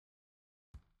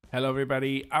Hello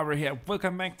everybody, Auvbri here.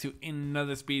 Welcome back to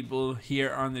another speed build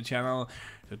here on the channel.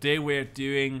 Today we're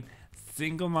doing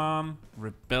single mom,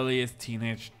 rebellious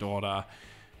teenage daughter.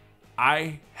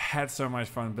 I had so much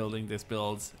fun building this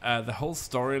build. The whole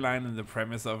storyline and the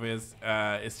premise of it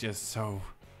is just so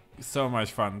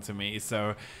much fun to me.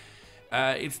 So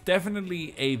it's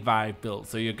definitely a vibe build,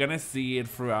 so you're gonna see it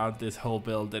throughout this whole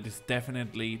build. That is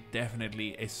definitely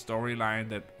a storyline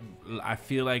that I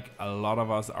feel like a lot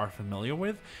of us are familiar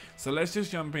with. So let's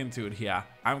just jump into it here.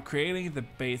 I'm creating the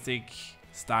basic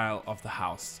style of the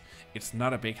house. It's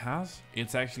not a big house,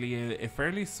 it's actually a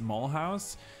fairly small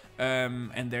house,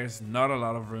 and there's not a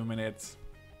lot of room in it.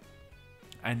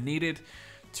 I needed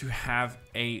to have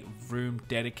a room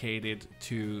dedicated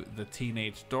to the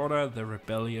teenage daughter, the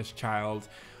rebellious child,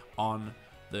 on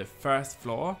the first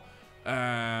floor,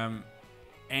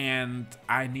 and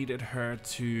I needed her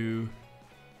to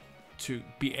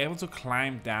be able to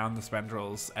climb down the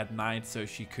spandrels at night so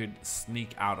she could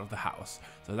sneak out of the house.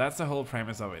 So that's the whole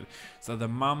premise of it. So the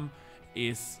mom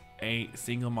is a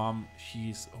single mom.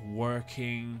 She's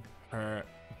working her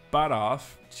butt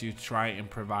off to try and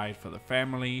provide for the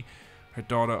family. Her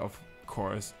daughter, of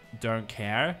course, don't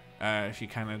care. She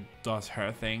kind of does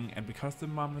her thing, and because the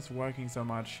mom is working so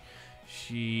much,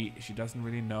 she doesn't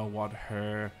really know what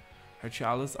her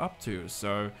child is up to.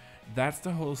 So that's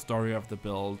the whole story of the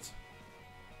build.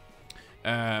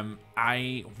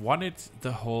 I wanted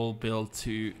the whole build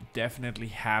to definitely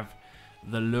have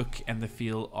the look and the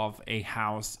feel of a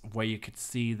house where you could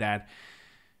see that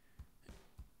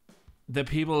the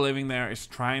people living there is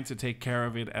trying to take care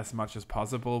of it as much as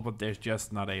possible, but they're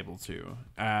just not able to.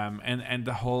 And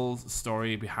the whole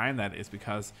story behind that is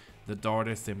because the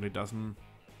daughter simply doesn't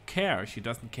care. She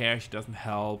doesn't care. She doesn't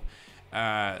help.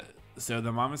 So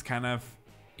the mom is kind of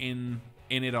in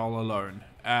it all alone.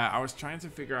 I was trying to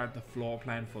figure out the floor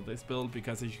plan for this build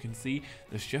because, as you can see,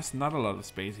 there's just not a lot of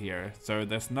space here. So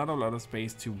there's not a lot of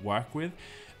space to work with.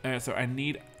 So I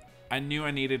knew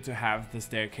I needed to have the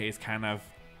staircase kind of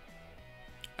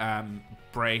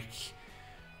break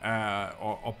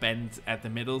or bend at the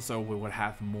middle, so we would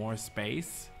have more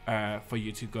space for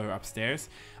you to go upstairs.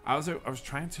 I was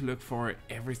trying to look for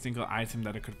every single item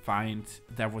that I could find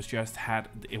that was just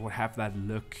it would have that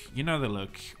look, you know, the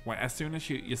look where as soon as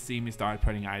you see me start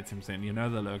putting items in, you know,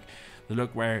 the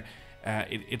look where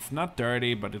it's not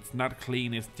dirty but it's not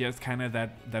clean. It's just kind of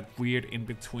that weird in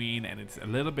between, and it's a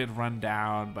little bit run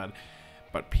down, but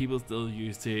people still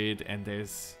use it, and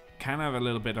there's kind of a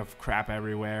little bit of crap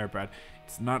everywhere, but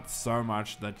it's not so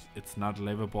much that it's not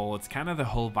livable. It's kind of the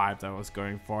whole vibe that I was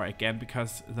going for, again,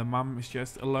 because the mom is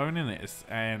just alone in this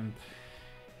and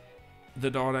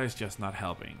the daughter is just not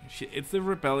helping. It's the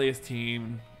rebellious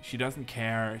team. She doesn't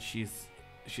care. She's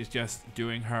just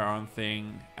doing her own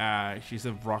thing. She's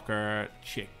a rocker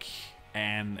chick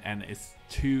and is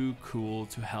too cool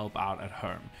to help out at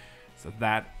home. So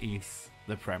that is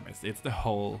the premise. It's the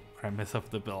whole premise of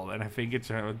the build, and I think it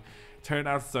turned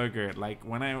out so good. Like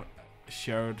when I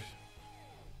showed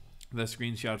the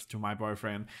screenshots to my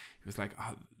boyfriend, he was like,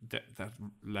 "Oh,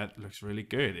 that looks really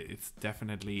good. It's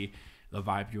definitely the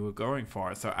vibe you were going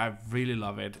for." So I really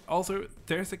love it. Also,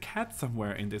 there's a cat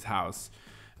somewhere in this house.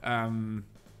 The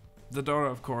daughter,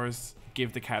 of course,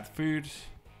 give the cat food,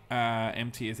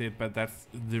 empties it, but that's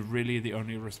really the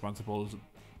only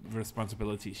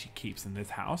responsibility she keeps in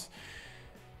this house.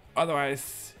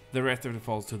 Otherwise, the rest of it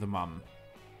falls to the mom.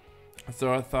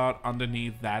 So I thought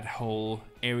underneath that whole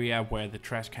area where the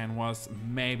trash can was,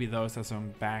 maybe those are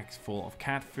some bags full of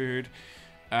cat food,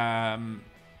 and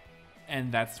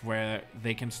that's where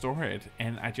they can store it.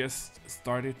 And I just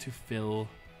started to fill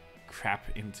crap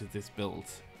into this build.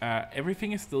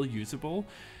 Everything is still usable.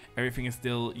 Everything is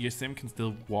still, your sim can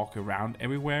still walk around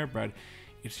everywhere, but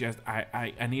it's just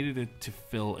I needed it to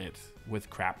fill it with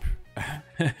crap.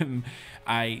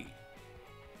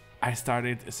 I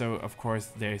started, so of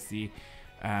course there's the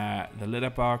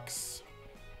litter box.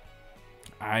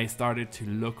 I started to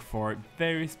look for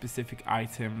very specific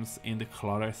items in the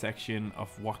clutter section of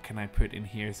what can I put in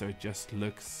here so it just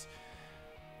looks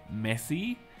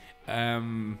messy.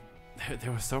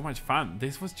 There was so much fun.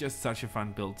 This was just such a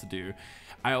fun build to do.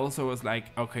 I also was like,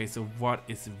 okay, so what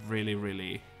is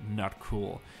really not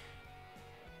cool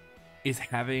is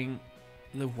having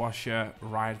the washer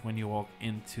right when you walk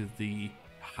into the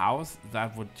house.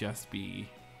 That would just be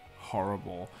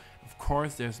horrible. Of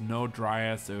course, there's no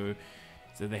dryer, so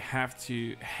they have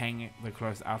to hang the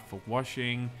clothes out for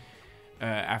washing.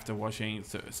 After washing,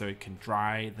 so it can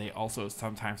dry. They also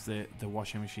sometimes the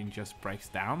washing machine just breaks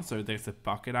down, so there's a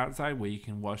bucket outside where you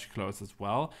can wash clothes as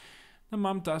well. The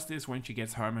mom does this when she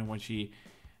gets home and when she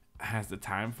has the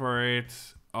time for it.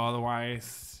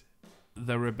 Otherwise,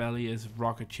 the rebellious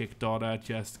rocket chick daughter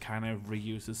just kind of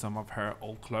reuses some of her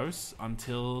old clothes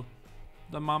until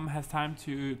the mom has time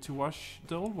to wash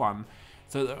the old one.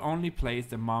 So the only place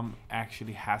the mom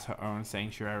actually has her own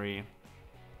sanctuary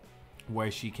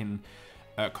where she can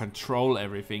control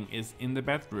everything is in the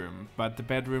bedroom. But the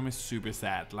bedroom is super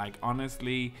sad. Like,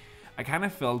 honestly, I kind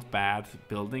of felt bad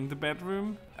building the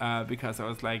bedroom because I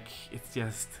was like,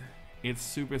 it's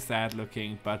super sad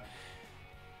looking, but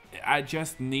I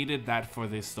just needed that for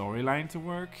this storyline to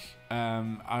work.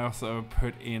 I also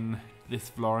put in this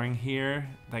flooring here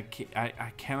that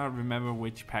I cannot remember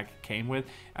which pack it came with.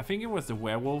 I think it was the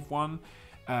werewolf one,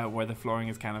 where the flooring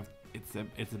is kind of,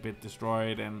 it's a bit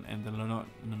destroyed, and the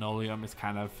linoleum is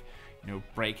kind of, you know,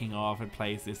 breaking off in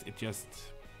places. It just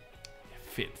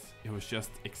fits. It was just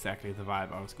exactly the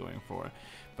vibe I was going for.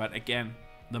 But again,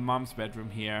 the mom's bedroom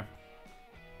here,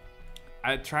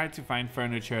 I tried to find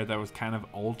furniture that was kind of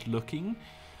old looking,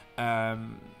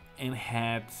 and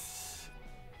had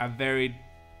a very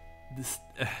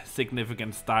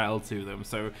significant style to them.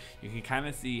 So you can kind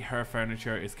of see her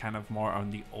furniture is kind of more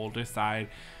on the older side,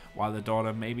 while the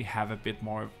daughter maybe have a bit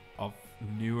more of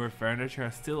newer furniture,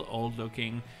 still old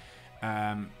looking.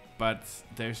 But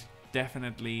there's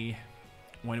definitely,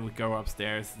 when we go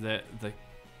upstairs, the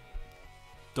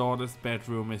daughter's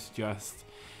bedroom is just,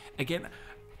 again,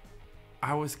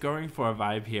 I was going for a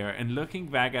vibe here, and looking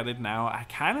back at it now, I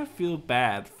kind of feel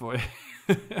bad for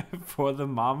for the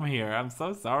mom here. I'm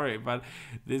so sorry, but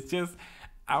this just,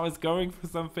 I was going for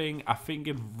something. I think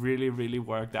it really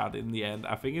worked out in the end.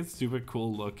 I think it's super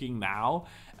cool looking now.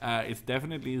 It's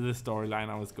definitely the storyline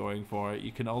I was going for.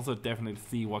 You can also definitely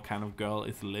see what kind of girl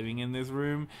is living in this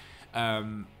room.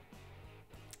 But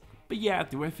yeah,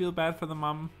 do I feel bad for the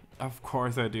mom? Of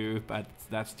course I do, but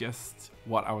that's just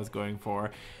what I was going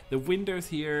for. The windows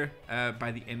here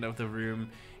by the end of the room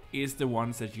is the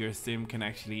ones that your sim can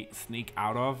actually sneak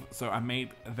out of. So I made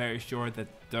very sure that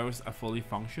those are fully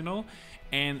functional,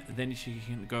 and then she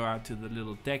can go out to the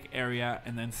little deck area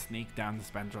and then sneak down the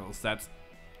spandrels. That's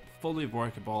fully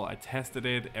workable. I tested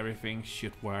it, everything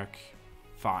should work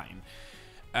fine.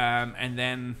 And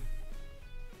then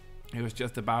it was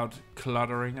just about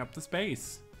cluttering up the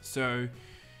space. So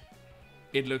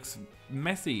it looks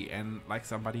messy and like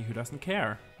somebody who doesn't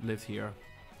care lives here,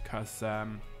 because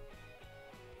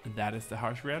that is the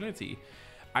harsh reality.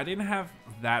 I didn't have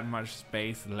that much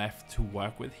space left to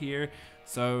work with here,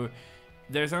 so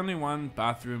there's only one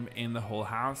bathroom in the whole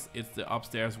house. It's the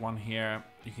upstairs one here.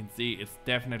 You can see it's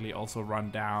definitely also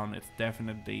run down. It's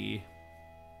definitely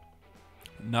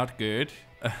not good,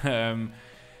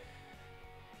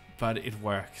 but it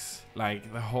works.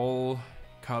 Like, the whole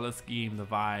color scheme, the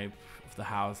vibe of the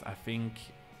house, I think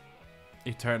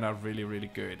it turned out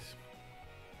really good.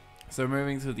 So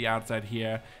moving to the outside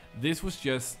here, this was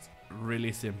just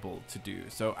really simple to do.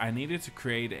 So I needed to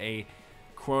create a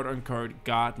quote-unquote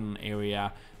garden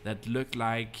area that looked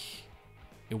like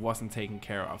it wasn't taken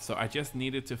care of. So I just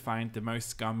needed to find the most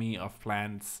scummy of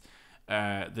plants.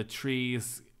 The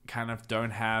trees kind of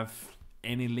don't have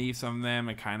any leaves on them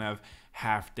and kind of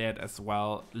half dead as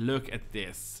well. Look at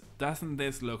this. Doesn't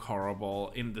this look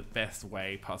horrible in the best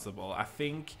way possible? I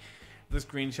think the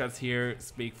screenshots here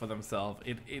speak for themselves.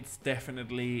 It's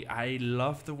definitely, I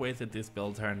love the way that this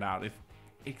build turned out. It's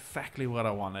exactly what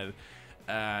I wanted,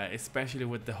 especially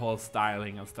with the whole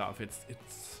styling and stuff.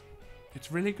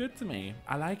 It's really good to me.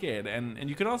 I like it, and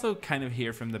you can also kind of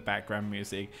hear from the background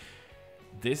music.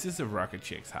 This is a rocket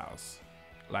chick's house.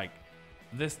 Like,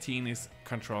 this teen is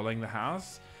controlling the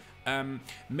house.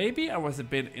 Maybe I was a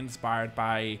bit inspired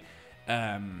by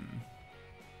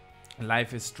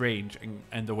Life is Strange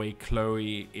and the way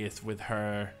Chloe is with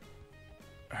her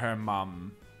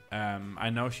mom. I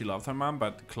know she loves her mom,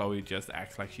 but Chloe just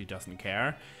acts like she doesn't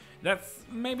care.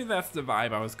 Maybe that's the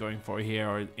vibe I was going for here,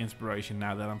 or inspiration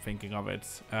now that I'm thinking of it.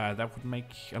 That would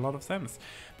make a lot of sense.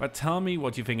 But tell me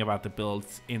what you think about the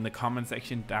builds in the comment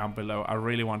section down below. I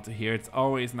really want to hear. It's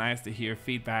always nice to hear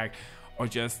feedback, or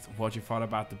just what you thought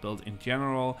about the build in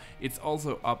general. It's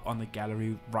also up on the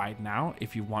gallery right now.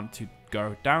 If you want to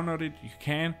go download it, you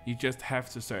can. You just have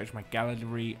to search my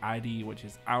gallery ID, which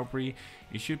is Auvbri.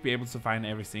 You should be able to find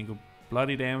every single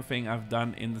bloody damn thing I've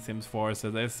done in The Sims 4.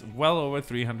 So there's well over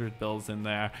 300 builds in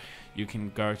there. You can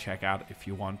go check out if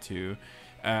you want to.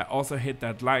 Also hit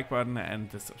that like button and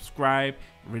the subscribe.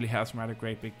 It really helps me out a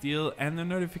great big deal. And the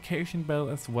notification bell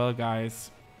as well,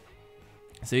 guys,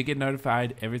 so you get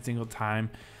notified every single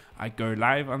time I go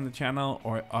live on the channel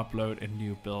or upload a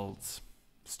new build.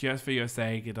 It's just for your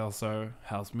sake. It also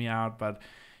helps me out, but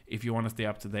if you want to stay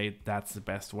up to date, that's the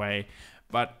best way.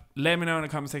 But let me know in the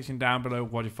comment section down below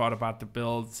what you thought about the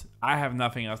builds. I have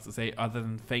nothing else to say other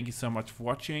than thank you so much for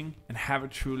watching, and have a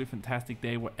truly fantastic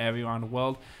day wherever you are in the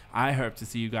world. I hope to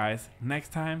see you guys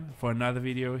next time for another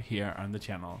video here on the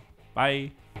channel.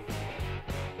 Bye.